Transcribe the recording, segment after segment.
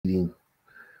eating.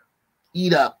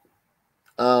 Eat up.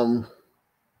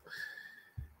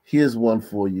 Here's one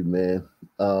for you, man.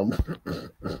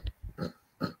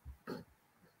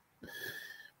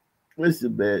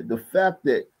 Listen, man. The fact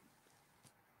that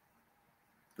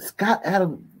Scott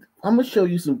Adams, I'm gonna show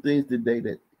you some things today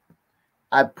that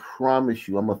I promise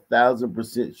you, I'm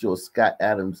 1,000% sure Scott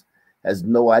Adams has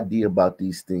no idea about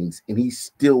these things, and he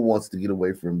still wants to get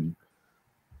away from you.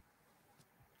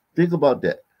 Think about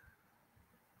that.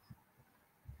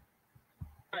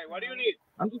 Hi, what do you need?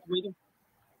 I'm just waiting.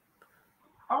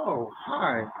 Oh,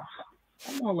 hi.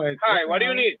 I'm all like, Hi, what do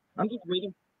you need? I'm just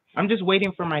waiting. I'm just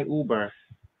waiting for my Uber.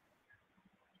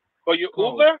 For your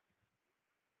Oh, Uber?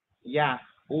 yeah,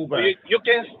 Or Uber. you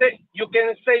can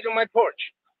stay on my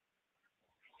porch.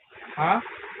 Huh?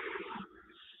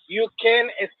 You can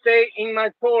stay in my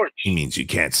porch. He means you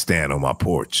can't stand on my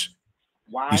porch.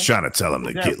 Why? He's trying to tell him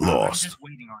to Yeah, get I'm lost. just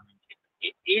waiting on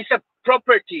him. It's a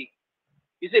property.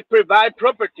 It's a private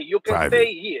property. You can Private.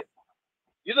 stay here.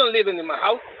 You don't live in my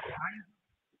house.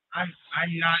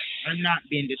 I'm not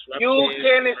being disruptive. You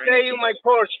can or stay anything. on my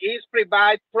porch. It's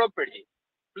private property.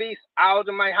 Please, out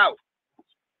of my house.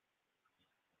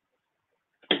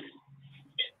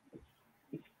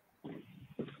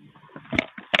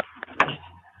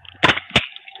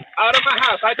 Out of my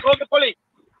house. I called the police.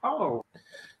 Oh,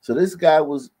 So this guy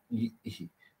was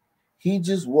he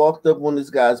just walked up on this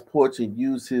guy's porch and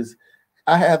used his.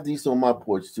 I have these on my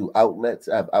porch too. Outlets.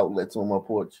 I have outlets on my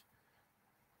porch.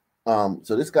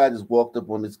 So this guy just walked up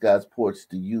on this guy's porch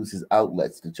to use his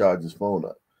outlets to charge his phone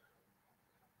up.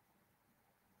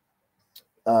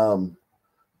 Um,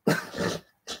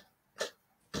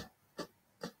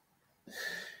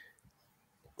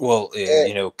 Well,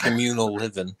 you know, communal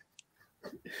living.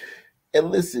 and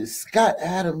listen, Scott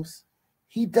Adams,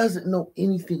 he doesn't know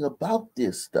anything about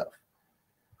this stuff.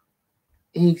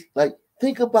 He's like,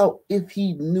 think about if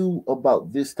he knew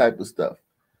about this type of stuff.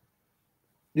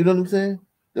 You know what I'm saying?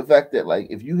 The fact that like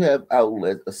if you have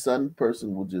outlets, a sun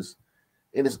person will just,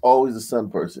 and it's always a sun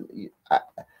person.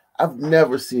 I've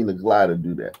never seen a glider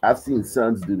do that. I've seen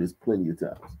suns do this plenty of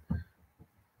times,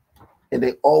 and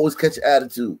they always catch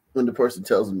attitude when the person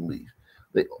tells them to leave.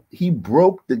 He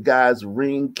broke the guy's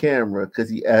Ring camera because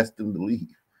he asked him to leave.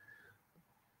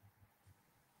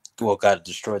 Well, got to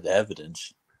destroy the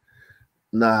evidence.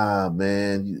 Nah,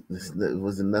 man, it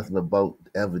wasn't nothing about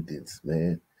evidence,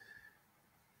 man.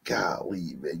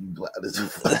 Golly, man, you gliders.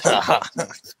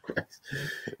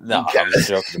 No, I was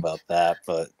joking about that,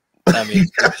 but I mean,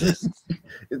 it's just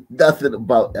It's nothing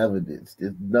about evidence.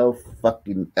 There's no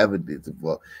fucking evidence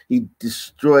about. He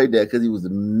destroyed that because he was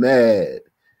mad.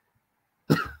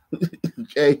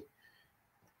 Okay,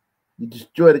 he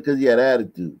destroyed it because he had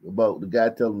attitude about the guy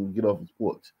telling him to get off his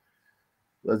porch.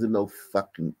 Wasn't no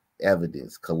fucking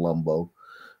evidence, Columbo.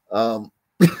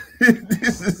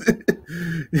 This is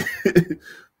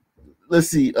let's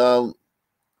see.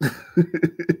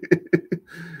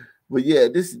 But yeah,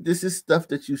 this is stuff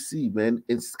that you see, man.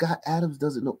 And Scott Adams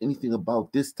doesn't know anything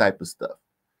about this type of stuff.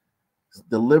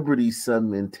 The liberties some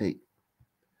men take.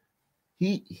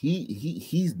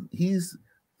 He's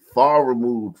far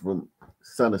removed from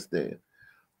Sonistan.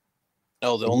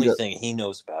 oh, the And only thing he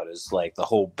knows about is like the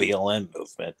whole BLM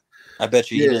movement. I bet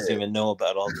you he Yeah. doesn't even know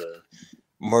about all the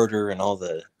murder and all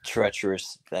the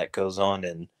treacherous that goes on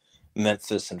in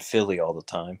Memphis and Philly all the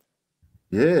time.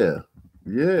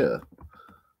 Yeah,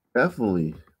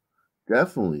 definitely.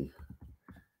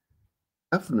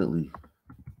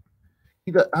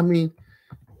 I mean,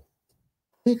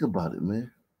 think about it,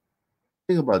 man.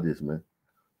 Think about this, man.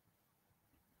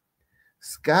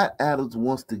 Scott Adams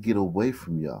wants to get away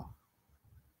from y'all,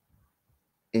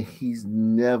 and he's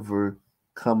never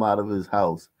come out of his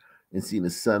house and seen a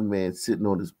sun man sitting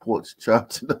on his porch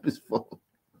charging up his phone.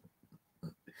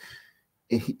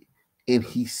 And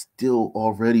he still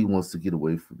already wants to get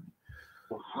away from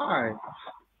you. hi.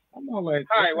 I'm all like,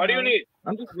 Hi, what do you need?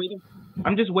 I'm just waiting.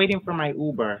 I'm just waiting for my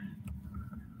Uber.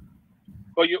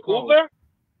 For your Oh, Uber?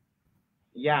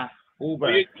 yeah, Or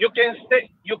Uber. you can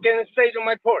stay on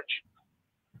my porch.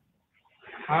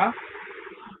 Huh?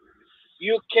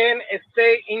 You can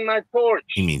stay in my porch.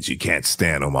 He means you can't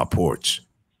stand on my porch.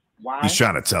 Why? He's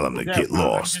trying to tell him to Yeah, get I'm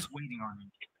lost. just waiting on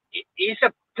him. It's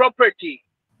a property.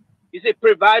 It's a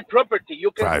private property.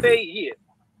 You can Private. stay here.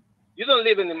 You don't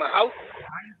live in my house.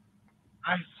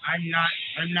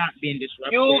 I'm not being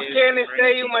disruptive. You can or stay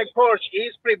anything. on my porch.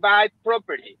 It's private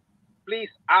property. Please,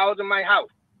 out of my house.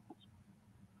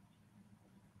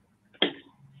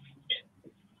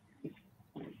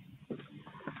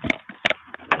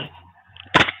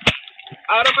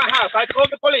 Out of my house. I called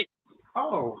the police.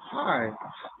 Oh, hi.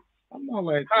 I'm all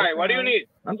like, Hi, what do you need?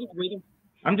 I'm just waiting.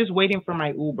 I'm just waiting for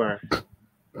my Uber.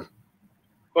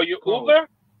 For your Oh. Uber?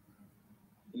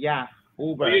 Yeah,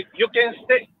 Uber. Or you can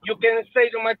stay. You can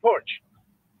stay on my porch.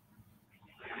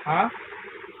 Huh?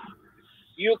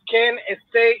 You can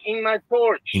stay in my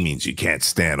porch. He means you can't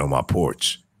stand on my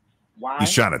porch. Why?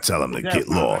 He's trying to tell him to Is get that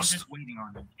wrong? I'm lost. just waiting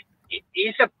on him.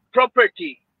 It's a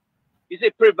property. It's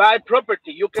a private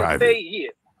property. You can Private. stay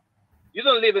here. You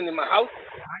don't live in my house.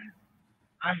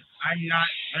 I'm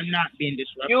not being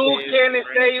disruptive. You can or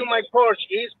stay anything. on my porch.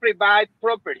 It's private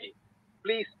property.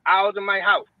 Please, out of my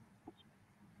house.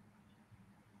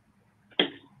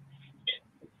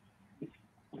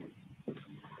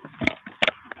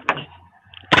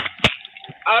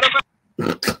 Out of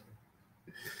my.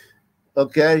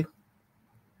 Okay.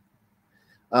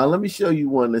 Let me show you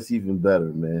one that's even better,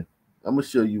 man. I'm gonna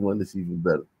show you one that's even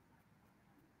better.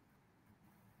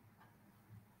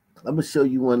 I'm gonna show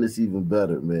you one that's even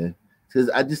better, man. Because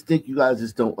I just think you guys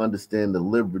just don't understand the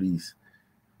liberties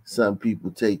some people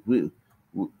take with,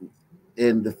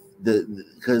 and the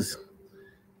because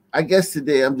I guess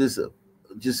today I'm just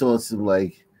on some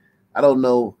like I don't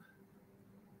know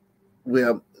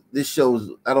where this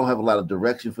shows. I don't have a lot of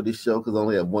direction for this show because I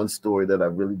only have one story that I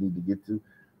really need to get to.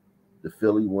 The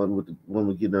Philly one with the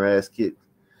woman getting her ass kicked.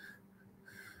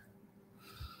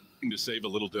 To save a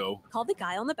little dough. Call the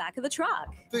guy on the back of the truck.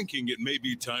 Thinking it may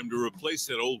be time to replace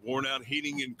that old worn-out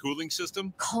heating and cooling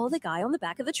system? Call the guy on the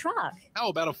back of the truck. How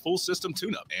about a full system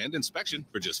tune-up and inspection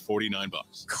for just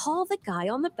 $49? Call the guy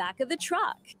on the back of the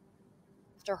truck.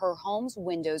 After her home's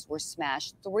windows were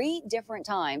smashed 3 different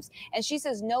times, and she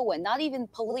says no one, not even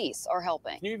police, are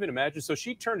helping. Can you even imagine? So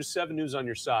she turned to 7 News on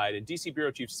your side, and DC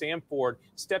Bureau Chief Sam Ford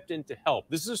stepped in to help.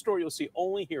 This is a story you'll see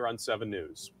only here on 7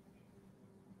 News.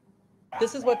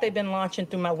 This is what they've been launching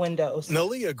through my windows.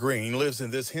 Nalia Green lives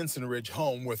in this Henson Ridge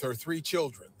home with her 3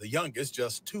 children, the youngest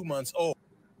just 2 months old.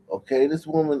 Okay, this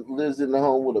woman lives in the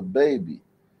home with a baby.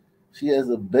 She has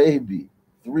a baby,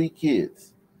 3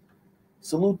 kids.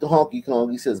 Salute the honky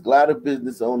Kong. He says, glider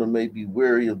business owner may be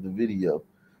wary of the video.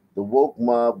 The woke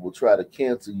mob will try to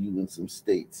cancel you in some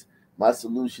states. My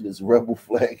solution is rebel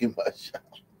flag in my shop.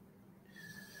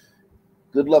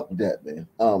 Good luck with that, man.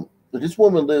 But this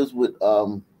woman lives with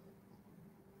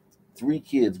 3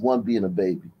 kids, 1 being a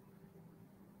baby.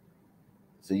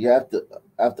 So you have to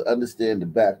understand the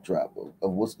backdrop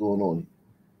of what's going on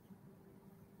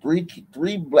here.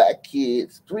 3 black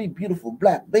kids, 3 beautiful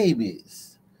black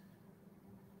babies.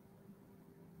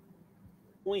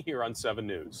 Only here on 7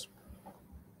 News.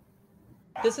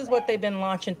 This is what they've been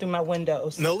launching through my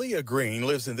windows. Nalia Green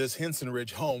lives in this Henson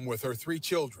Ridge home with her 3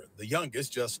 children, the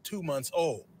youngest just 2 months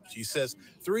old. She says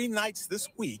 3 nights this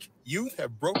week, youth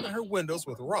have broken her windows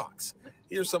with rocks.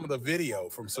 Here's some of the video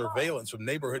from surveillance from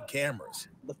neighborhood cameras.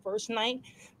 The first night,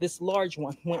 this large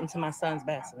one went into my son's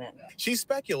bassinet. She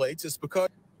speculates it's because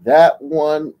that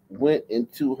one went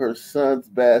into her son's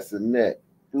bassinet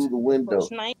through the window.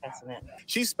 First night, bassinet.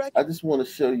 I just want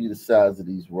to show you the size of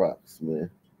these rocks, man.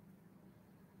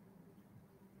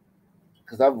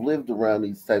 Because I've lived around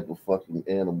these type of fucking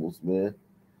animals, man.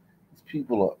 These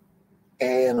people are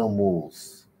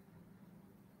animals.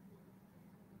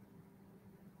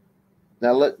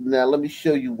 Now let me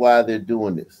show you why they're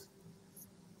doing this.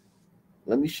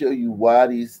 Let me show you why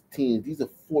these are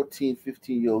 14,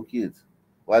 15-year-old kids,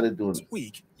 why they're doing this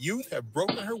week, youth have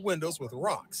broken her windows with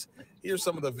rocks. Here's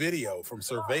some of the video from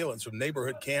surveillance from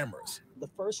neighborhood cameras. The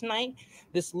first night,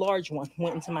 this large one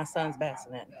went into my son's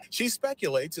bassinet. She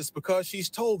speculates it's because she's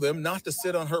told them not to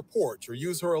sit on her porch or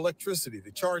use her electricity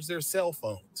to charge their cell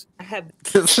phones. I have.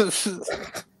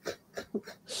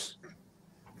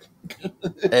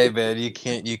 Hey man, you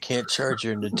can't charge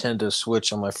your Nintendo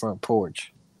Switch on my front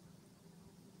porch.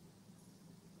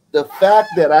 The fact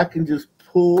that I can just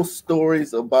pull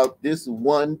stories about this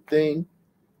one thing,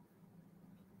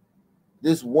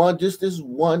 this one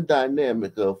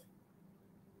dynamic of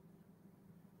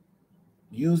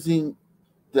using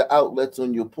the outlets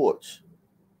on your porch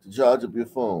to charge up your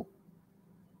phone.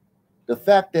 The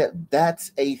fact that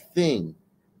that's a thing,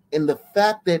 and the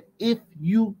fact that if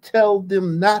you tell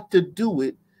them not to do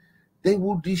it, they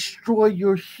will destroy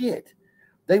your shit.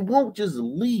 They won't just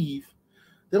leave.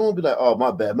 They won't be like, oh,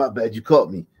 my bad, you caught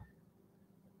me.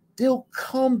 They'll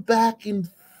come back and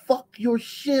fuck your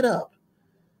shit up.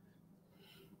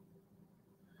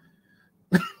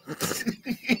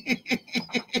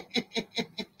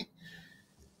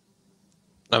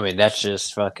 I mean, that's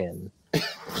just fucking...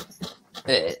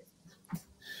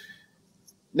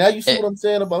 Now you see what I'm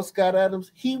saying about Scott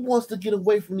Adams? He wants to get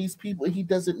away from these people, and he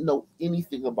doesn't know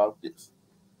anything about this.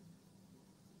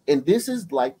 And this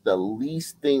is like the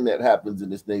least thing that happens in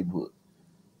this neighborhood.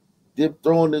 They're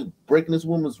breaking this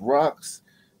woman's rocks,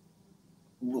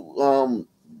 throwing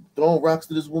rocks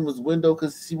to this woman's window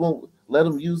because she won't let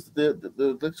them use the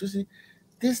electricity.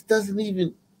 This doesn't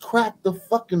even crack the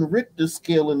fucking Richter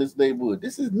scale in this neighborhood.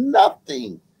 This is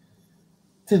nothing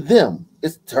to them.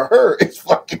 It's to her. It's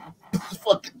fucking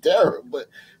terror. But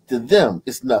to them,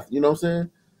 it's nothing. You know what I'm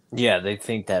saying? Yeah, they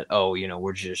think that, oh,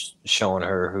 we're just showing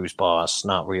her who's boss,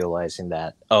 not realizing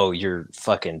that, oh, you're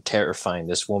fucking terrifying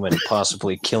this woman,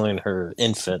 possibly killing her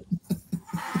infant.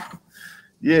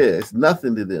 Yeah, it's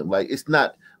nothing to them. Like, it's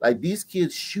not like these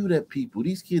kids shoot at people.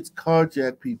 These kids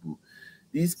carjack people.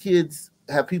 These kids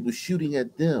have people shooting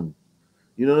at them.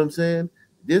 You know what I'm saying?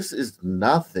 This is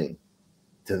nothing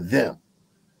to them.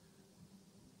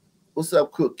 What's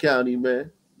up, Cook County, man?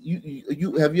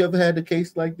 You have you ever had a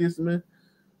case like this, man?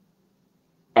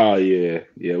 Oh yeah,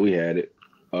 we had it.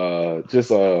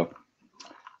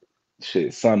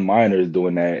 Son Minor is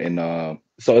doing that, and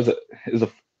so it's a.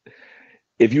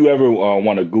 If you ever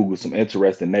want to Google some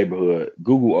interesting neighborhood,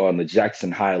 Google on the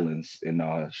Jackson Highlands in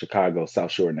Chicago,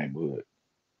 South Shore neighborhood.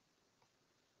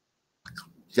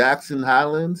 Jackson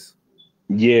Highlands?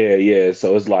 Yeah.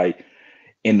 So it's like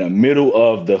in the middle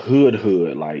of the hood,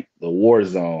 like the war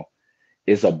zone.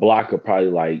 It's a block of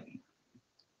probably like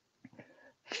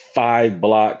 5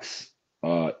 blocks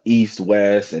east,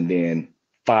 west, and then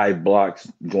 5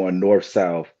 blocks going north,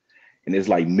 south. And it's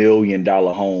like $1 million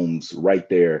homes right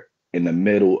there in the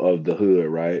middle of the hood,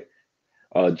 right?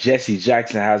 Jesse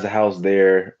Jackson has a house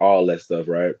there, all that stuff,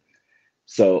 right?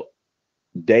 So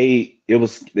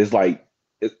it's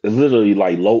literally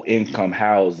like low income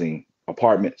housing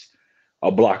apartments a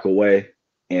block away,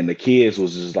 and the kids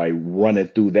was just like running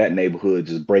through that neighborhood,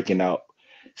 just breaking out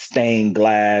stained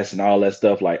glass and all that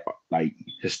stuff, like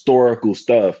historical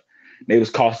stuff. They was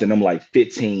costing them like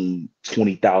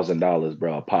 $15,000-$20,000,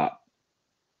 bro, a pop.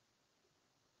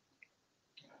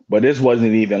 But this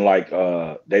wasn't even like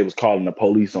they was calling the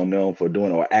police on them for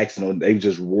doing or accident. They was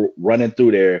just running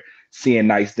through there, seeing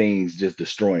nice things, just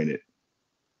destroying it.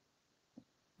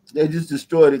 They just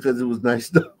destroyed it because it was nice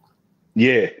stuff.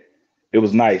 Yeah, it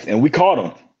was nice, and we caught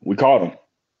them.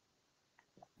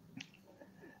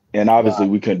 And obviously,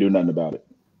 we couldn't do nothing about it.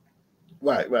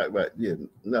 Right. Yeah,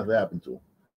 nothing happened to him.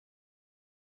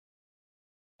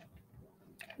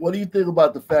 What do you think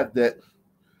about the fact that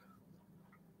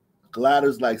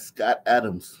gliders like Scott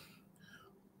Adams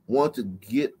want to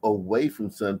get away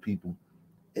from some people,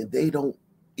 and they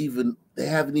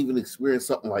haven't even experienced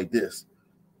something like this,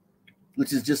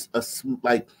 which is just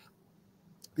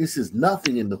this is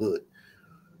nothing in the hood.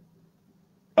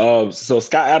 So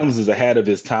Scott Adams is ahead of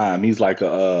his time. He's like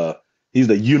he's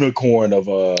the unicorn of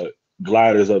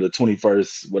gliders of the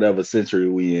 21st whatever century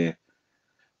we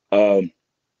in.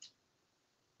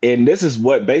 And this is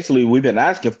what basically we've been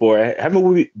asking for.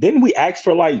 Didn't we ask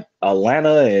for like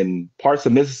Atlanta and parts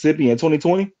of Mississippi in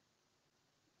 2020?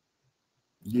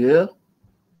 Yeah.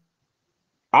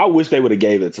 I wish they would have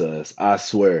gave it to us. I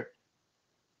swear.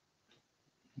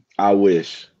 I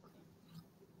wish.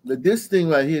 This thing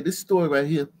right here, this story right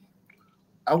here,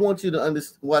 I want you to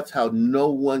watch how no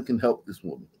one can help this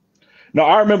woman. No,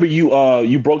 I remember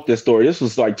you broke this story. This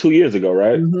was like 2 years ago,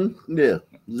 right? Mm-hmm. Yeah,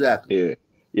 exactly.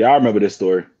 Yeah, I remember this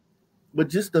story. But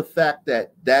just the fact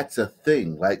that that's a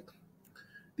thing, like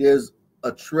there's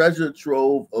a treasure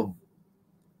trove of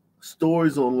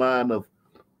stories online of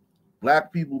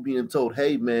Black people being told,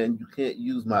 hey man, you can't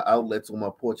use my outlets on my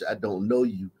porch, I don't know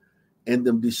you, and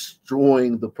them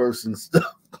destroying the person's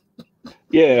stuff.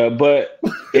 Yeah, but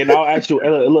in all actual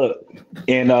look,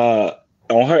 and on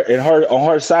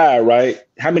her side, right?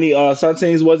 How many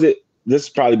Suntines was it? This is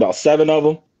probably about 7 of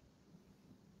them.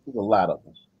 There's a lot of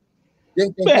them.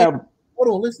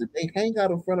 Hold on, listen. They hang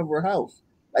out in front of her house.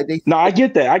 Like No, I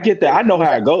get that. I know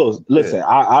how it goes. Listen,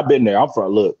 I've been there. I'm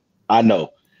from. Look, I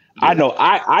know.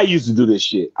 I used to do this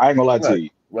shit. I ain't gonna lie to you.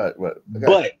 Right.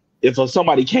 But if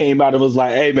somebody came out and was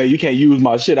like, "Hey man, you can't use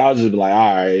my shit," I was just be like,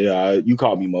 "All right, you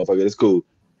caught me, motherfucker. It's cool."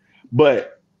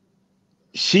 But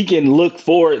she can look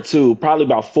forward to probably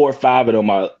about 4 or 5 of them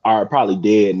are probably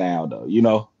dead now, though. You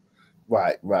know.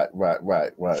 Right.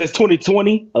 Since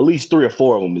 2020, at least 3 or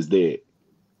 4 of them is dead.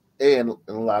 And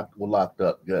locked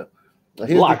up. Yeah.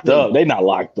 Locked up. They not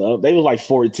locked up. They was like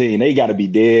 14. They got to be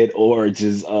dead or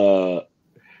just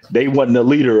they wasn't the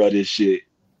leader of this shit.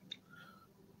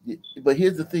 But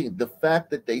here's the thing: the fact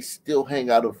that they still hang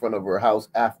out in front of her house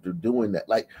after doing that,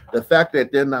 like the fact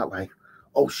that they're not like,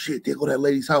 oh shit, there go that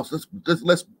lady's house. Let's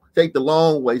take the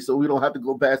long way so we don't have to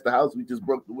go past the house we just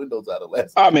broke the windows out of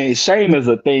last. I mean, shame is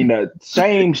a thing that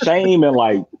shame and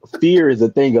like fear is a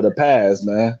thing of the past,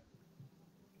 man.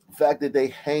 The fact that they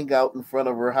hang out in front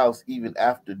of her house even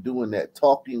after doing that,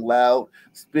 talking loud,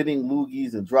 spitting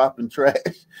loogies and dropping trash.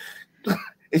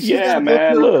 And she Yeah, gotta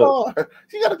man. go to her Look, car.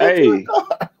 She gotta go to her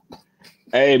car.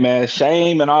 Hey, man,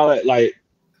 shame and all that. Like,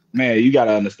 man, you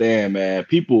gotta understand, man.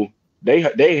 People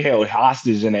they held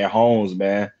hostage in their homes,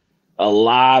 man. A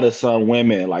lot of some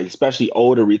women, like especially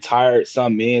older, retired,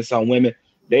 some men, some women,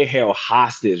 they held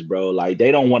hostage, bro. Like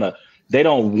they don't want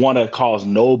to cause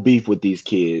no beef with these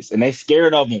kids, and they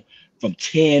scared of them from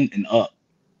 10 and up.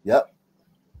 Yep.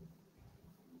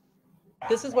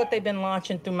 This is what they've been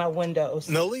launching through my windows.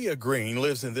 Nalia Green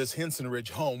lives in this Henson Ridge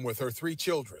home with her 3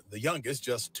 children, the youngest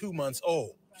just 2 months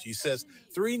old. She says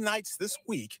 3 nights this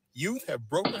week, youth have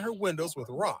broken her windows with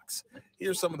rocks.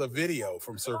 Here's some of the video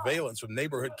from surveillance from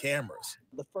neighborhood cameras.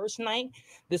 The first night,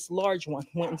 this large one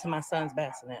went into my son's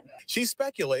bassinet. She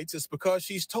speculates it's because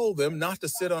she's told them not to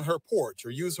sit on her porch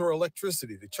or use her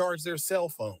electricity to charge their cell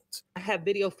phones. I have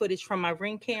video footage from my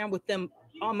Ring cam with them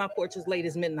on my porch as late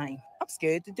as midnight. I'm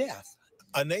scared to death.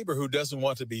 A neighbor who doesn't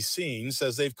want to be seen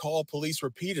says they've called police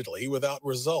repeatedly without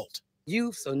result.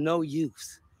 Use or no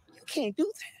use. You can't do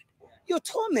that. You're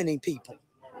tormenting people.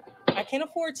 I can't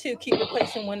afford to keep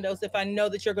replacing windows if I know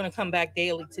that you're going to come back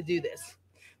daily to do this.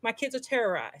 My kids are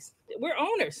terrorized. We're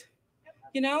owners.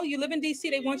 You know, you live in D.C.,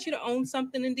 they want you to own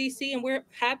something in D.C., and we're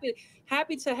happy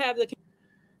to have the...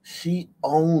 She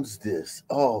owns this.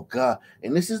 Oh, God.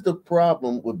 And this is the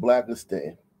problem with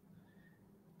Blackistan.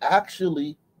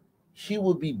 Actually, she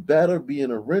would be better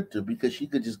being a renter because she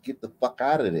could just get the fuck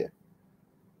out of there.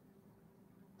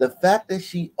 The fact that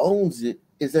she owns it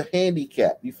is a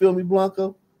handicap. You feel me,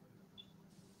 Blanco?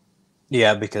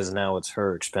 Yeah, because now it's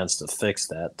her expense to fix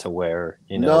that to where,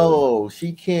 you know. No,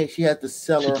 she can't. She had to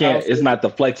sell her house. It's not the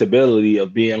flexibility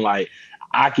of being like,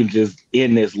 I can just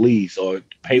end this lease or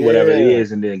pay whatever it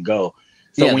is and then go.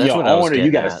 So when you're an owner,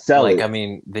 you got to sell it. I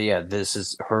mean, this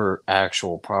is her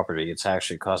actual property. It's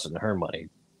actually costing her money.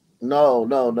 No,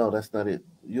 that's not it.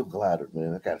 You're Glider,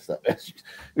 man. I gotta stop.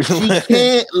 She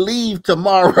can't leave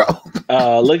tomorrow.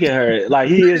 Look at her. Like,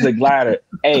 he is a Glider.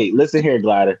 Hey, listen here,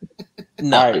 Glider.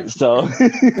 No. All right, so.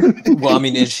 Well, I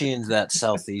mean, is she in that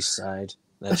southeast side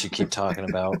that you keep talking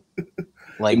about?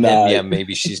 Like, Nah. then, yeah,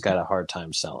 maybe she's got a hard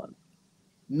time selling.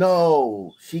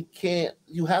 No, she can't.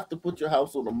 You have to put your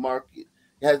house on the market.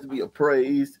 It has to be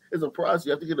appraised. It's a process.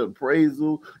 You have to get an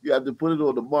appraisal. You have to put it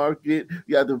on the market.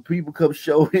 You have to people come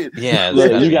show it. Yeah,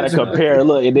 look, you got to compare.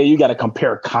 Look, and then you got to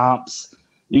compare comps.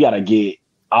 You got to get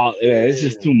all. It's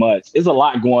just too much. It's a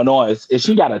lot going on. If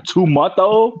she got a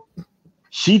 2-month-old,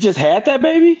 she just had that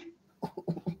baby.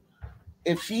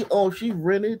 If she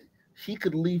rented, she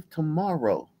could leave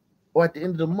tomorrow or at the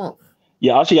end of the month.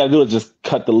 Yeah, all she got to do is just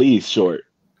cut the lease short.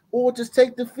 Or just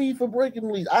take the fee for breaking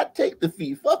the lease. I'd take the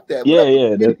fee. Fuck that.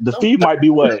 Yeah. The fee might be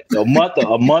what? A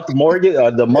month mortgage or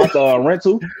the month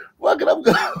rental. Fuck it, I'm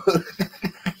going.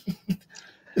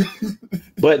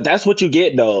 But that's what you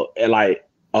get though. And like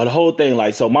the whole thing,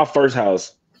 like, so my first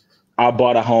house, I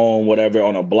bought a home, whatever,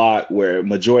 on a block where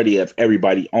majority of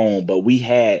everybody owned, but we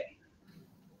had,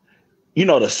 you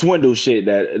know, the swindle shit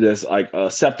that's like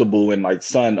acceptable in like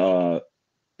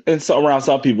and so around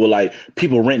some people, like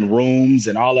people renting rooms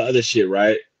and all the other shit,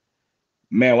 right?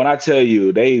 Man, when I tell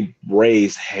you, they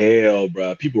raised hell,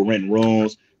 bro. People renting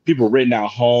rooms, people renting out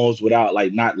homes without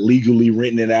like not legally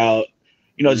renting it out,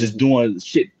 you know, just doing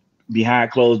shit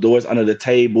behind closed doors under the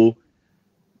table.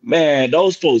 Man,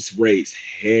 those folks raised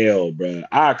hell, bro.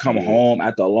 I come home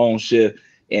after a long shift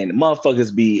and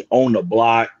motherfuckers be on the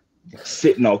block,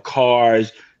 sitting on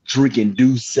cars, drinking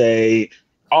Douce,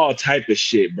 all type of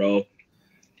shit, bro.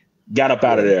 Got up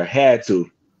out of there. Had to.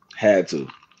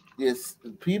 Yes,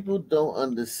 people don't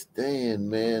understand,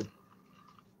 man.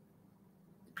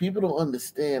 People don't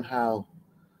understand how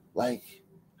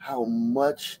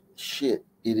much shit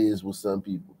it is with some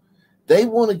people. They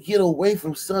want to get away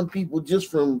from some people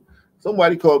just from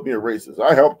somebody called me a racist.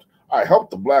 I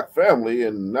helped the black family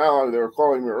and now they're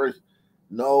calling me a racist.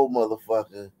 No,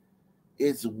 motherfucker.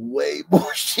 It's way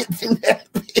more shit than that.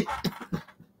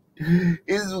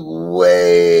 It's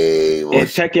way more. And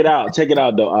check it out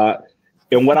though.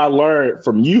 And what I learned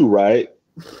from you, right?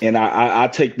 And I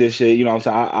take this shit, you know what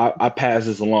I'm saying? I pass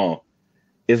this along.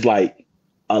 It's like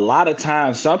a lot of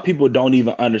times some people don't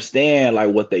even understand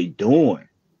like what they doing.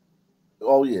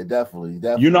 Oh yeah, definitely.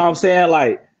 You know what I'm saying?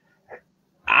 Like,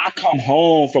 I come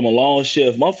home from a long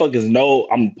shift. Motherfuckers know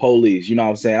I'm the police. You know what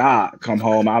I'm saying? I come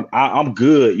home. I'm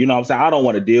good. You know what I'm saying? I don't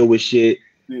want to deal with shit.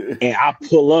 Yeah. And I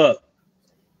pull up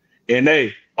and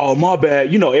Oh, my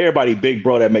bad. You know, everybody big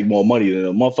bro that make more money than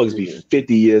them. Motherfuckers be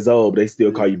 50 years old, but they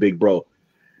still call you big bro.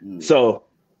 So,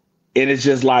 and it's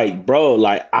just like, bro,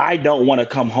 like, I don't want to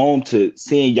come home to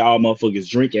seeing y'all motherfuckers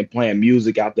drinking, playing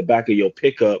music out the back of your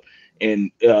pickup,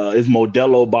 and it's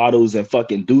Modelo bottles and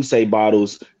fucking Douce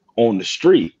bottles on the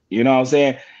street. You know what I'm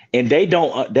saying? And they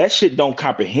don't, that shit don't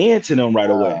comprehend to them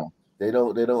right away. They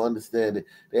don't understand it.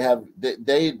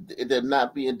 They're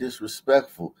not being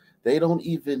disrespectful. They don't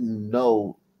even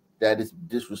know that it's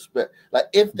disrespect. Like,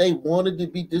 if they wanted to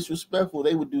be disrespectful,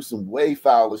 they would do some way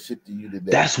fouler shit to you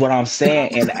today. That's what I'm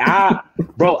saying. And I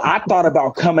thought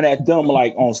about coming at them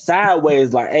like on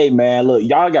sideways, like, hey man, look,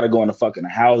 y'all gotta go in the fucking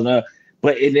house now.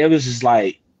 But it was just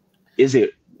like, is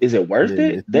it worth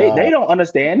it? They don't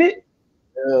understand it.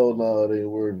 Hell no, they ain't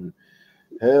worth it.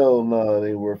 Hell no, they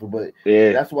ain't worth it. But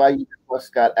that's why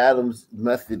Scott Adams'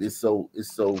 method is so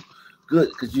good,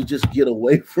 because you just get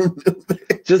away from them.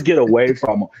 Just get away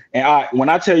from them. And when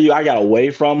I tell you I got away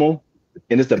from them,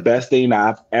 and it's the best thing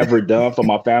I've ever done for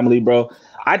my family, bro.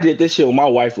 I did this shit when my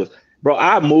wife was, bro.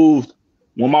 I moved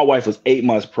when my wife was 8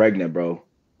 months pregnant, bro.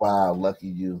 Wow, lucky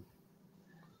you.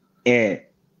 And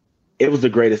it was the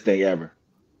greatest thing ever.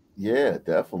 Yeah,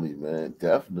 definitely, man.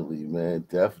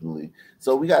 Definitely.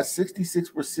 So we got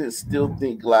 66% still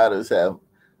think gliders have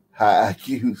high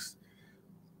IQs.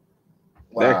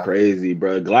 Wow. That's crazy,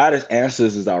 bro. Gladys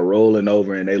ancestors are rolling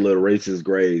over in their little racist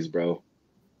graves, bro.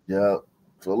 Yeah.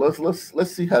 So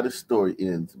let's see how this story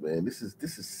ends, man. This is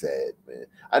sad, man.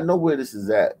 I know where this is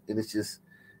at, and it's just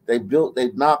they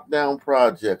knocked down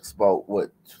projects about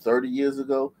 30 years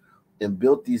ago, and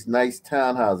built these nice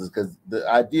townhouses, because the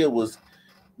idea was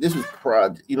this was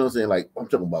project, you know what I'm saying? Like, I'm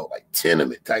talking about like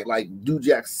tenement type, like New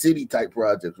Jack City type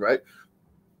projects, right?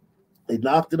 They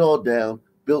knocked it all down,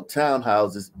 built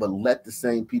townhouses, but let the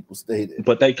same people stay there.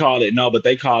 But they call it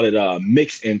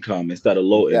mixed income instead of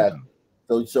low income.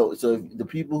 So if the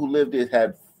people who lived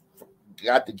there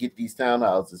got to get these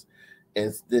townhouses,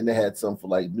 and then they had some for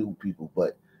like new people.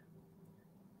 But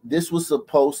this was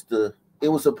supposed to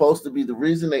be the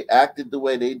reason they acted the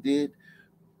way they did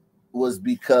was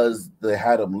because they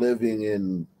had them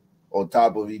living on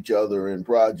top of each other in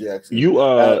projects. You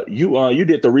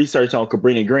did the research on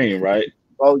Cabrini Green, right?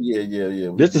 Oh yeah.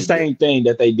 This is the same thing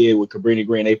that they did with Cabrini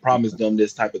Green. They promised them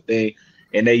this type of thing,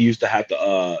 and they used to have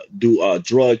to do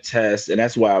drug tests, and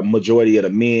that's why a majority of the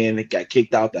men got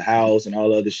kicked out the house and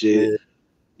all other shit.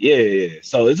 Yeah.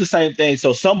 So it's the same thing.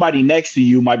 So somebody next to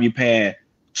you might be paying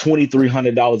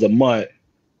 $2,300 a month,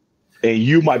 and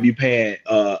you might be paying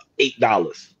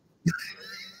 $8.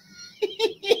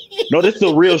 No, this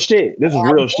is real shit. This is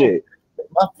real shit.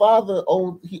 My stepfather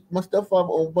owned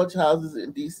a bunch of houses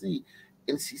in DC,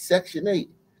 and Section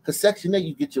 8. Because Section 8,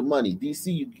 you get your money.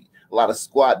 DC, you get a lot of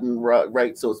squatting,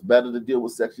 right? So it's better to deal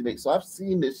with Section 8. So I've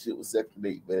seen this shit with Section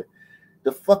 8, man.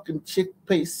 The fucking chick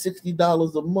pays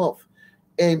 $60 a month,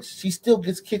 and she still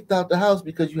gets kicked out the house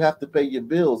because you have to pay your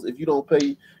bills. If you don't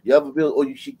pay your other bill,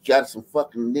 or she got some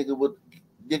fucking nigga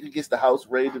gets the house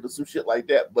raided or some shit like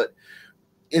that. But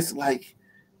it's like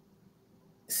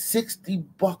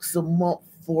 $60 a month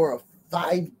for a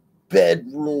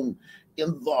 5-bedroom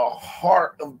in the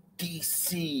heart of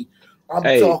DC.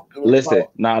 Listen,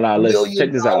 listen,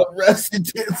 check this out.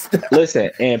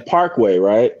 Listen, and Parkway,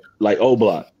 right? Like O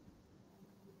Block.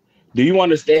 Do you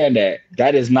understand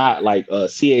that is not like a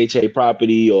CHA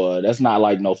property, or that's not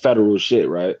like no federal shit,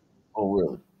 right? Oh,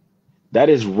 really? That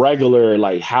is regular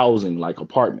like housing, like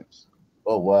apartments.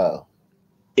 Oh, wow.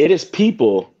 It is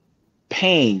people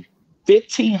paying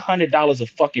 $1,500 a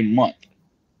fucking month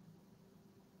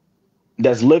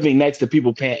that's living next to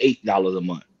people paying $8 a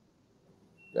month.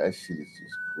 That shit is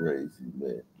just crazy,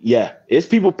 man. Yeah, it's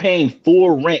people paying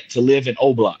full rent to live in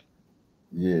O Block.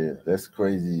 Yeah, that's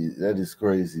crazy. That is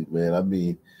crazy, man. I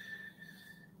mean,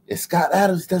 if Scott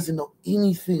Adams doesn't know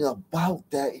anything about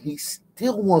that, he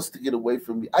still wants to get away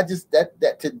from me. He's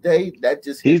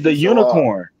the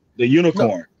unicorn. The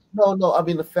unicorn. No. I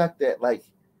mean, the fact that like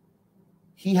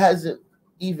he hasn't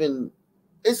even.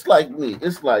 It's like me.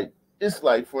 It's like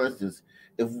for instance,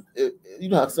 if you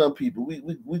know how some people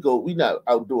we not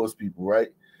outdoors people, right?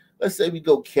 Let's say we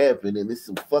go camping and there's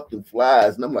some fucking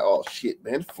flies, and I'm like, oh shit,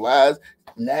 man, flies,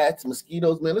 gnats,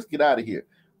 mosquitoes, man, let's get out of here.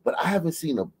 But I haven't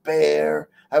seen a bear,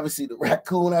 I haven't seen a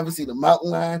raccoon, I haven't seen a mountain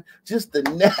lion, just the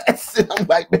gnats. And I'm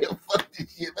like, man, fuck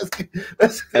this shit.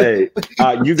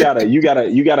 You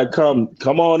gotta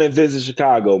come on and visit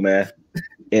Chicago, man,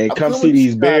 and come see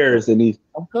these bears and these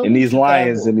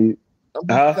lions and these. I'm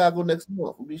in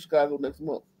Chicago next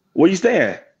month. Where you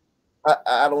staying?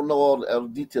 I don't know all the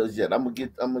details yet. When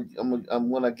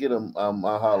I get them,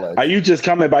 I'll holler. Are you just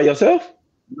coming by yourself?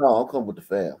 No, I'll come with the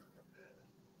fam.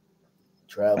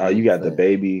 Travel You with got the the fam.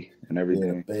 baby and Yeah,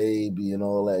 everything. baby and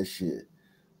all that shit.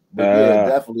 But yeah,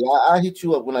 definitely. I hit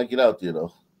you up when I get out there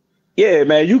though. Yeah,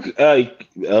 man. You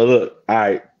look. All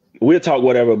right, we'll talk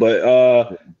whatever.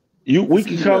 But we Just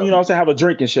can come. email You know, what I'm me. saying, have a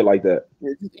drink and shit like that.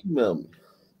 Yeah, just email me.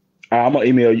 I'm gonna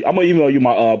email you. I'm gonna email you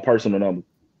my personal number.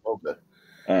 Okay.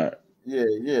 All right.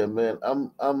 Yeah, man.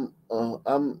 I'm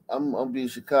be in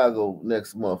Chicago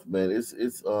next month, man. It's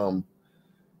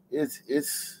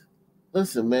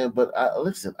listen, man, but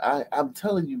I'm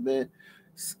telling you, man,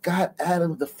 Scott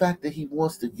Adams, the fact that he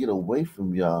wants to get away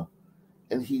from y'all,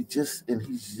 and he's just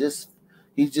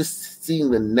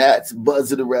seeing the gnats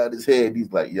buzzing around his head.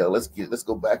 He's like, yo, let's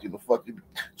go back in the fucking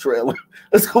trailer.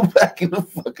 Let's go back in the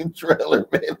fucking trailer,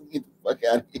 man. Get the fuck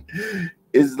out of here.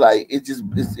 It's like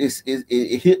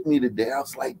it hit me today. I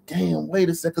was like, damn, wait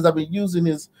a second, because I've been using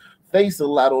his face a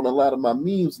lot on a lot of my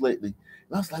memes lately.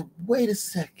 And I was like, wait a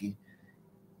second.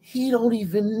 He don't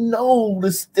even know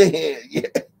the stand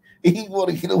yet. He want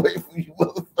to get away from you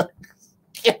motherfuckers.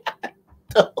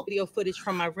 Video footage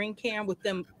from my ring cam with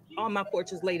them on my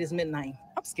porch as late as midnight.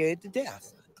 I'm scared to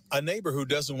death. A neighbor who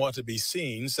doesn't want to be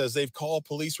seen says they've called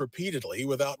police repeatedly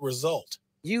without result.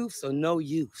 Use or no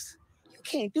use. You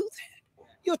can't do that.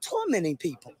 You're tormenting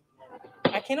people.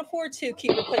 I can't afford to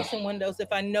keep replacing windows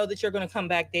if I know that you're going to come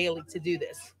back daily to do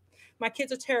this. My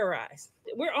kids are terrorized.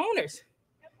 We're owners.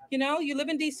 You know, you live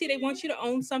in DC, they want you to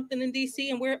own something in DC,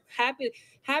 and we're happy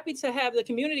to have the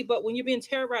community. But when you're being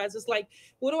terrorized, it's like,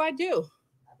 what do?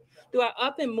 Do I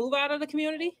up and move out of the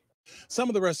community? Some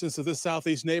of the residents of this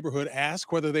southeast neighborhood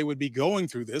ask whether they would be going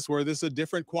through this were this a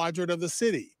different quadrant of the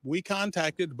city. We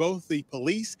contacted both the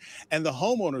police and the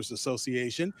homeowners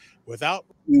association without.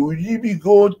 Would you be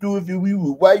going through if we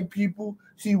were white people?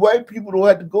 See, white people don't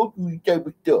have to go through each type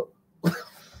of stuff.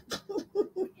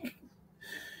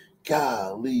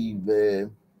 Golly,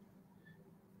 man.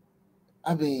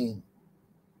 I mean,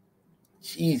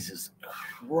 Jesus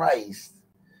Christ.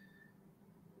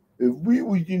 If we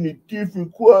was in a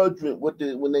different quadrant,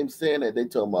 when they saying that, they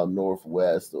talking about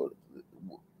Northwest or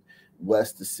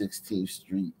west of 16th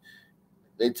Street.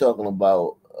 They talking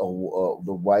about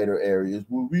the whiter areas.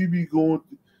 Would we be going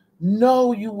through?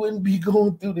 No, you wouldn't be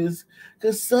going through this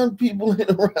because some people in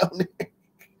around there.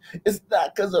 It's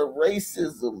not because of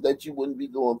racism that you wouldn't be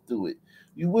going through it.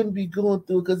 You wouldn't be going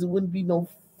through it because there wouldn't be no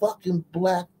fucking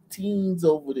black teens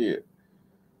over there.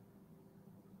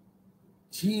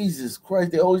 Jesus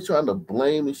Christ, they're always trying to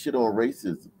blame and shit on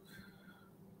racism.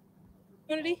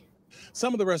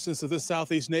 Some of the residents of this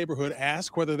southeast neighborhood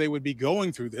ask whether they would be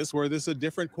going through this were this a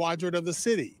different quadrant of the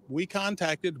city. We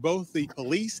contacted both the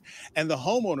police and the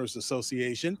homeowners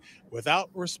association without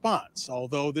response,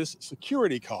 although this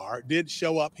security car did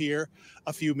show up here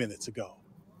a few minutes ago.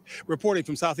 Reporting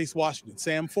from Southeast Washington,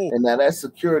 Sam Ford. And now that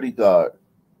security guard,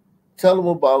 tell them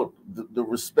about the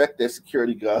respect that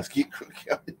security guards get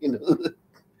in the hood.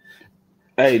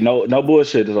 Hey, no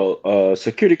bullshit though.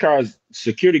 Security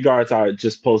guards are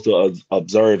just supposed to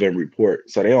observe and report,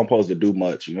 so they don't supposed to do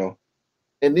much, you know.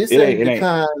 And this ain't the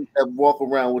kind that walk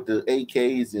around with the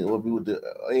AKs and with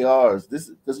the ARs. This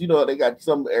is because you know they got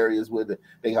some areas where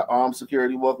they got armed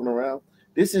security walking around.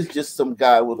 This is just some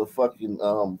guy with a fucking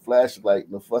flashlight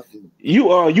and a fucking. You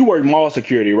work mall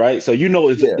security, right? So you know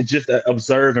it's just that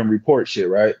observe and report shit,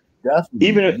 right?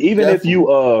 Definitely.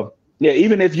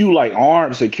 Even if you like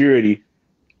armed security.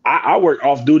 I worked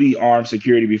off duty armed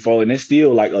security before, and it's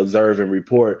still like observe and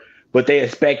report, but they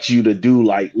expect you to do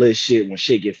like little shit when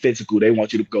shit get physical. They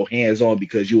want you to go hands on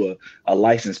because you're a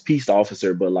licensed peace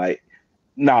officer, but like,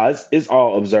 nah, it's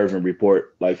all observe and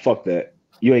report. Like, fuck that.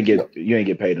 You ain't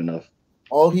get paid enough.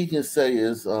 All he can say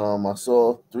is, I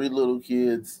saw 3 little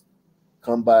kids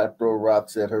come by, throw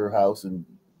rocks at her house, and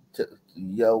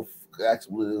yell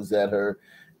expletives at her,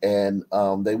 and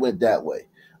they went that way.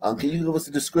 Can you give us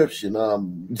a description?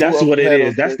 That's what it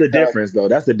is. That's the difference, though.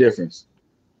 That's the difference.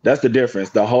 That's the difference.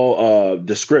 The whole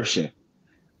description.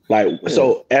 Like,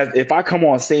 so if I come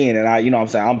on scene and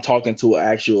I'm talking to an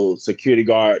actual security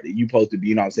guard, you supposed to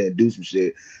be, do some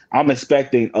shit. I'm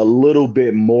expecting a little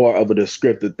bit more of a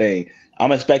descriptive thing.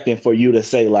 I'm expecting for you to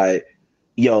say like,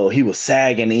 yo, he was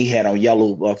sagging and he had on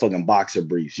yellow fucking boxer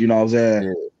briefs. You know what I'm saying?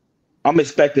 Yeah. I'm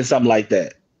expecting something like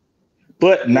that.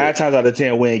 But 9 times out of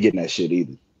 10, we ain't getting that shit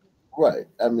either. Right.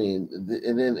 I mean,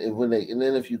 and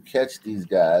then if you catch these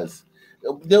guys,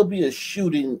 there'll be a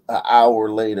shooting an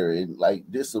hour later, and like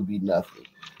this will be nothing.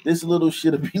 This little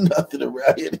shit will be nothing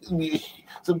around here.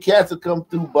 Some cats will come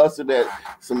through busting at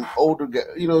some older guy,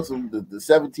 some the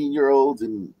 17-year-olds,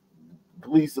 and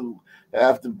police will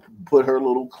have to put her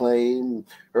little claim,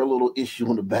 her little issue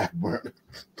on the back burner.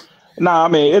 Nah, I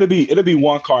mean it'll be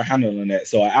one car handling that.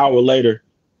 So an hour later,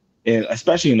 and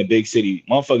especially in the big city,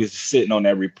 motherfuckers is sitting on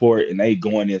that report and they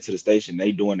going into the station,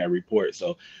 they doing that report.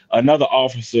 So another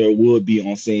officer would be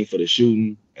on scene for the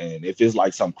shooting. And if it's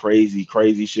like some crazy,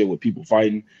 crazy shit with people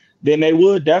fighting, then they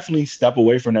would definitely step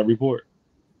away from that report.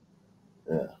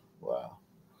 Yeah. Wow.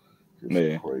 Just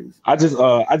Man. crazy. I just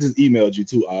emailed you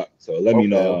too, so let me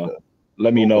know Okay.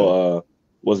 let me know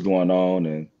what's going on,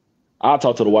 and I'll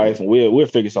talk to the wife and we'll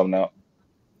figure something out.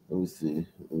 Let me see.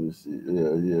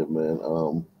 Yeah,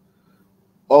 man.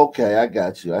 Okay, I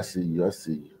got you. I see you.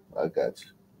 I got you.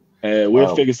 And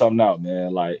we'll figure something out,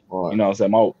 man. Like, right. you know what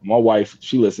I'm saying? My wife,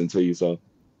 she listened to you, so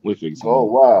we'll figure something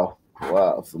out.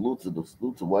 Wow. Salute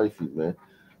to wifey, man.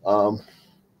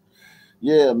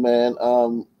 Yeah, man.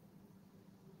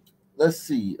 Let's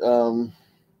see.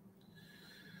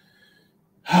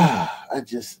 I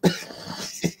just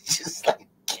just like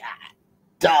God,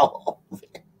 dog.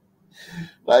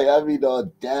 Like, I mean, the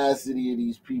audacity of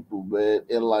these people, man,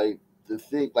 and like to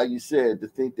think, like you said, to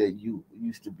think that you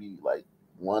used to be like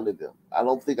one of them. I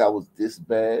don't think I was this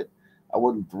bad. I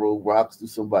wouldn't throw rocks through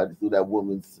somebody through that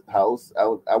woman's house.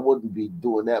 I wouldn't be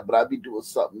doing that, but I'd be doing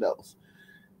something else.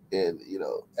 And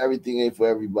everything ain't for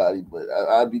everybody, but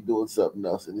I'd be doing something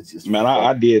else, and it's just Man, funny.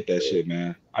 I did that shit,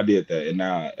 man. I did that, and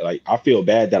now like I feel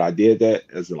bad that I did that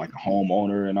as like a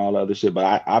homeowner and all that other shit.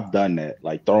 But I've done that,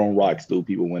 like throwing rocks through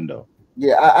people's window.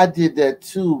 Yeah, I did that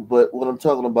too, but what I'm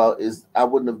talking about is I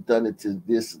wouldn't have done it to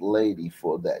this lady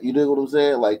for that. You know what I'm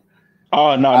saying? Like,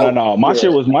 Oh no. My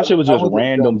shit was I just wouldn't have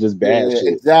random, done. just bad Yeah,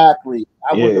 shit. exactly.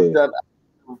 I wouldn't have Yeah. done.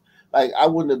 Like, I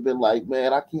wouldn't have been like,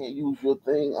 man, I can't use your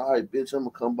thing. All right, bitch, I'm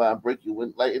gonna come by and break your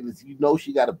window. Like,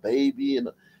 she got a baby, and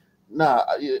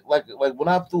like when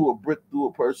I threw a brick through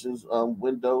a person's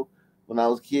window when I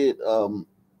was a kid,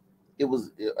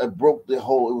 it broke the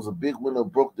whole. It was a big window,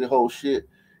 broke the whole shit.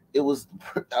 It was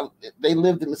they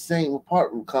lived in the same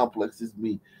apartment complex as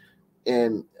me,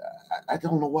 and I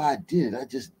don't know why I did it. I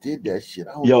just did that shit.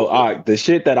 I don't Yo, know. the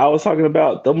shit that I was talking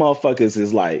about, the motherfuckers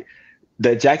is like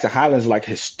the Jackson Highlands is like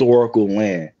historical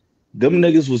land. Them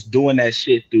niggas was doing that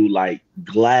shit through like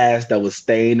glass that was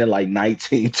stained in like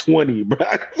 1920, bro.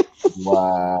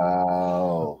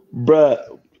 Wow.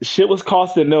 Bruh, shit was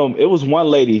costing them. It was one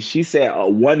lady. She said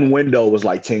one window was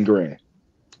like 10 grand.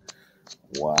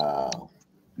 Wow.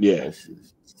 Yeah. That shit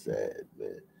is sad,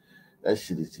 man. That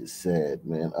shit is just sad,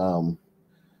 man.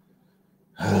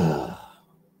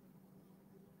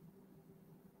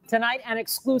 Tonight, an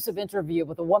exclusive interview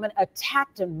with a woman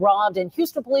attacked and robbed, and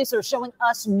Houston police are showing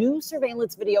us new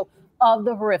surveillance video of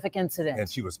the horrific incident. And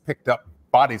she was picked up,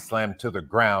 body slammed to the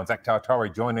ground. Zach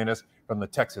Tautari joining us from the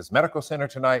Texas Medical Center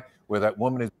tonight, where that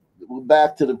woman is.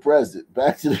 Back to the present.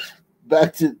 Back to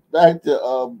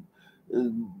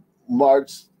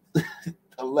March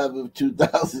 11th,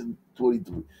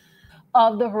 2023.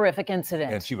 Of the horrific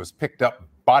incident. And she was picked up,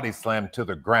 body slammed to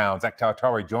the ground. Zach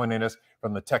Tautari joining us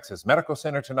from the Texas Medical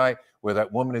Center tonight, where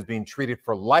that woman is being treated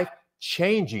for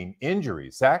life-changing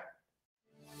injuries. Zach?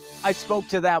 I spoke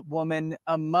to that woman,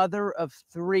 a mother of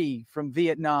 3 from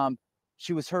Vietnam.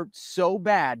 She was hurt so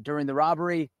bad during the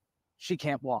robbery, she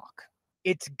can't walk.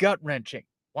 It's gut-wrenching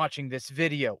watching this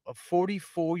video of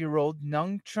 44-year-old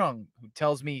Nung Trung, who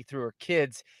tells me through her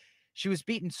kids she was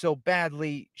beaten so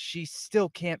badly she still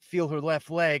can't feel her left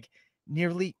leg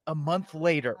nearly a month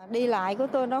later. They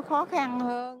don't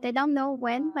know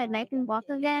when, but they can walk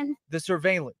again. The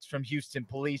surveillance from Houston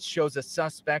police shows a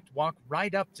suspect walk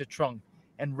right up to Trung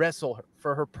and wrestle her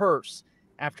for her purse.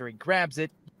 After he grabs it,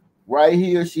 right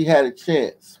here, she had a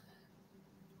chance.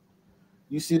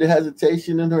 You see the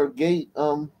hesitation in her gait,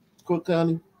 Cook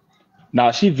County?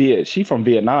 Nah, she from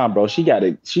Vietnam, bro. She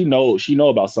know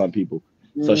about some people.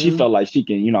 So she felt like she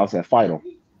can, fight them.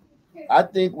 I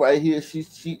think right here she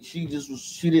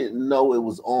didn't know it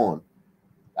was on.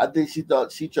 I think she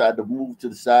thought she tried to move to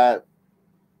the side,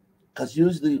 because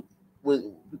usually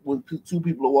when 2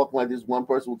 people are walking like this, one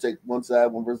person will take one side,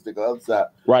 one person take the other side.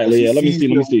 Right, yeah. Let me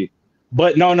see.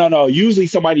 But no. Usually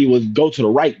somebody would go to the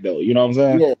right though. You know what I'm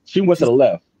saying? Yeah. She went to the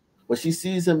left. But she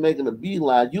sees him making a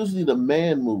beeline. Usually the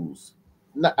man moves.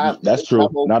 That's true.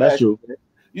 No, that's true.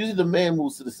 Usually the man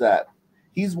moves to the side.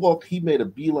 He made a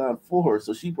beeline for her,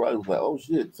 so she probably was like, "Oh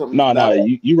shit!" No,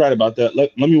 you right about that.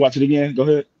 Let me watch it again. Go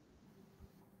ahead.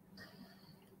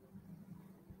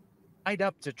 right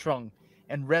up to Trung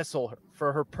and wrestle her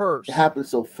for her purse. It happened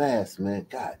so fast, man.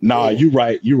 God. Nah, damn.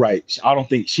 you right. I don't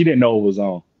think she didn't know it was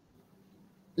on.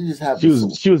 It just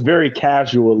happened. She was very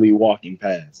casually walking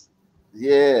past.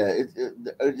 Yeah,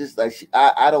 it just like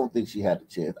I don't think she had a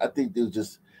chance. I think there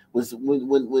was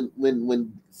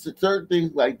when certain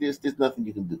things like this, there's nothing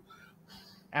you can do.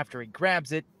 After he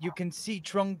grabs it, you can see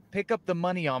Trung pick up the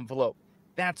money envelope.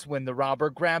 That's when the robber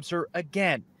grabs her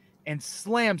again and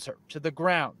slams her to the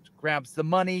ground, grabs the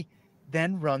money,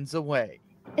 then runs away.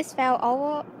 It fell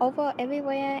over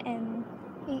everywhere, and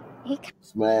he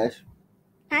Smash.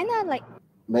 kind of like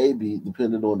Maybe,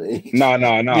 depending on the age. No,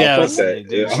 fuck that.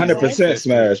 100%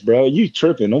 smash, bro. You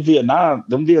tripping? Them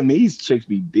Vietnamese chicks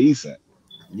be decent.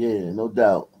 Yeah, no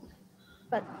doubt.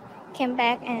 but came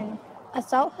back and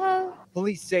assault her.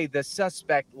 Police say the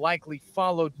suspect likely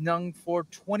followed Nung for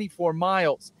 24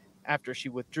 miles after she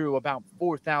withdrew about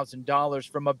 $4,000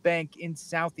 from a bank in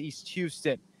Southeast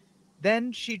Houston.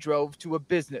 Then she drove to a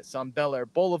business on Bel Air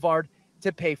Boulevard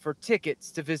to pay for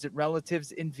tickets to visit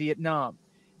relatives in Vietnam.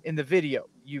 In the video,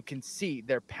 you can see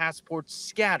their passports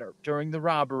scatter during the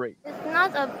robbery. It's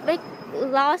not a big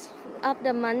loss of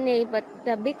the money, but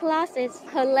the big loss is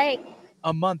her leg.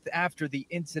 A month after the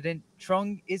incident,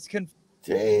 Trung is confirmed.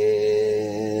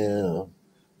 Damn.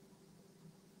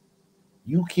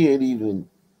 You can't even,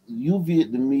 you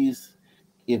Vietnamese,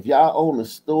 if y'all own a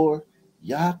store,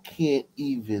 y'all can't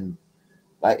even,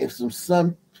 like if some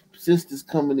sisters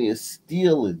coming in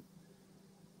stealing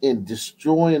and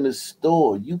destroying the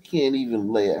store, you can't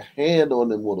even lay a hand on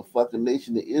them with a fucking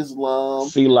Nation of Islam.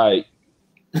 See, like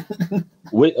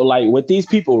with these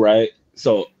people, right?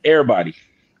 So everybody,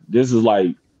 this is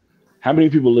like how many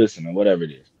people listen or whatever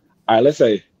it is. All right, let's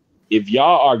say if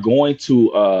y'all are going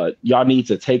to y'all need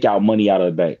to take out money out of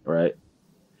the bank, right?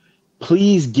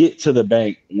 Please get to the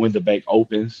bank when the bank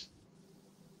opens.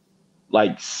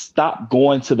 Like, stop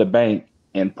going to the bank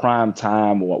in prime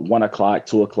time, or 1 o'clock,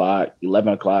 2 o'clock,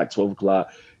 11 o'clock, 12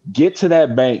 o'clock. Get to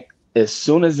that bank as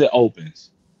soon as it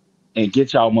opens and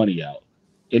get y'all money out.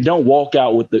 And don't walk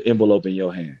out with the envelope in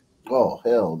your hand. Oh,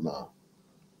 hell no.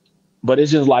 But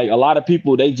it's just like a lot of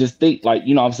people, they just think like,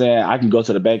 you know what I'm saying? I can go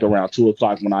to the bank around 2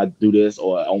 o'clock when I do this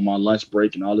or on my lunch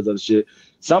break and all this other shit.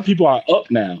 Some people are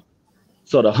up now.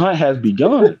 So the hunt has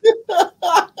begun.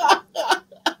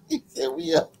 He said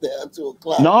we up there 2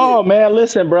 o'clock. No, man,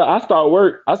 listen, bro. I start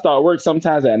work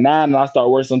sometimes at 9 and I start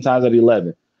work sometimes at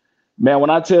 11. Man, when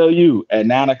I tell you at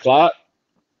 9 o'clock,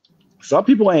 some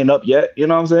people ain't up yet. You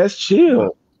know what I'm saying? It's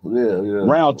chill. Yeah.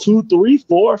 Round 2, 3,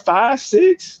 4, 5,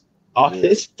 6. Oh,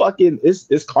 it's fucking it's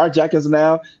carjackings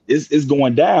now. It's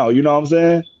going down. You know what I'm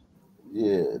saying?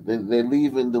 Yeah, they're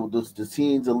leaving. The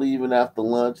teens are leaving after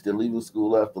lunch. They're leaving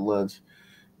school after lunch.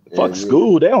 Fuck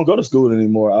school. They don't go to school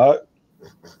anymore. All right?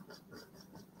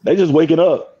 They just waking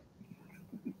up.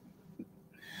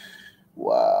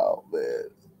 Wow, man.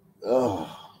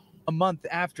 Oh. A month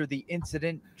after the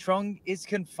incident, Trung is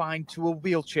confined to a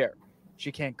wheelchair.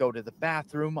 She can't go to the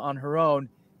bathroom on her own,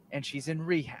 and she's in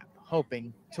rehab,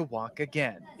 hoping to walk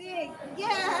again.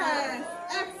 Yes,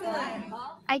 excellent.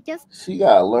 She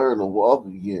gotta learn to walk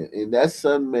again. And that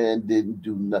Sun Man didn't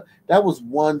do nothing. That was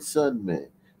one Sun Man.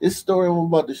 This story I'm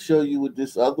about to show you with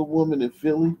this other woman in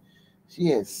Philly, she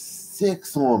had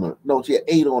 6 on her. No, she had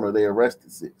 8 on her. They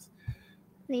arrested 6.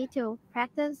 Need to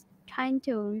practice trying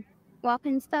to walk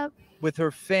and stuff. With her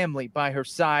family by her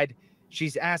side,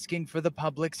 she's asking for the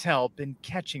public's help in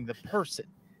catching the person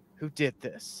who did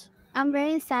this. I'm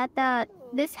very sad that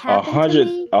this happened to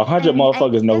me. 100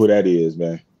 motherfuckers know who that is,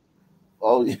 man.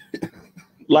 Oh, yeah.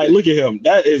 Like, look at him.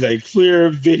 That is a clear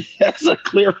video. That's a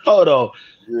clear photo.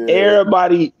 Yeah.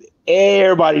 Everybody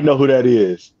know who that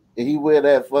is. And he wear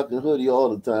that fucking hoodie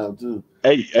all the time too.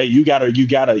 Hey, you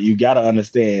gotta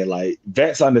understand. Like,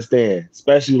 vets understand,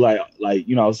 especially like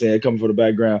you know what I'm saying, coming from the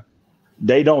background.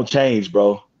 They don't change,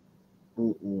 bro.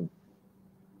 Mm-mm.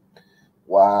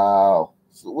 Wow.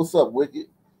 So what's up, Wicked?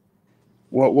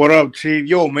 What up, Chief?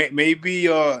 Yo, maybe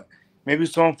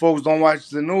some folks don't watch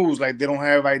the news, like they don't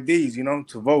have IDs, you know,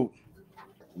 to vote.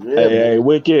 Yeah, hey,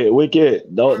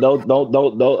 Wicked. Don't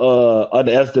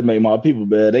underestimate my people,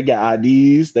 man. They got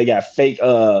IDs, they got fake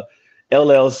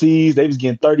LLCs. They was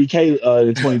getting 30K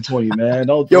in 2020, man.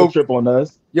 Don't trip on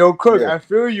us. Yo, Cook, I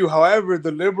feel you. However,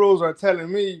 the liberals are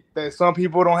telling me that some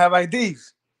people don't have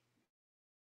IDs.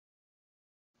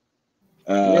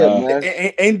 Man.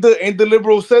 Ain't the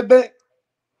liberals said that?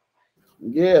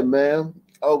 Yeah, man.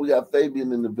 Oh, we got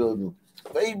Fabian in the building.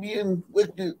 Fabian,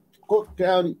 Wicked, Cook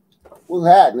County. What's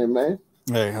happening, man?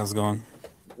 Hey, how's it going?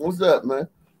 What's up, man?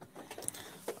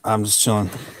 I'm just chilling.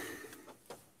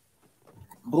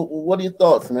 What are your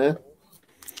thoughts, man?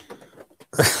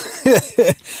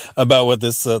 About what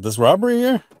this robbery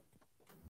here?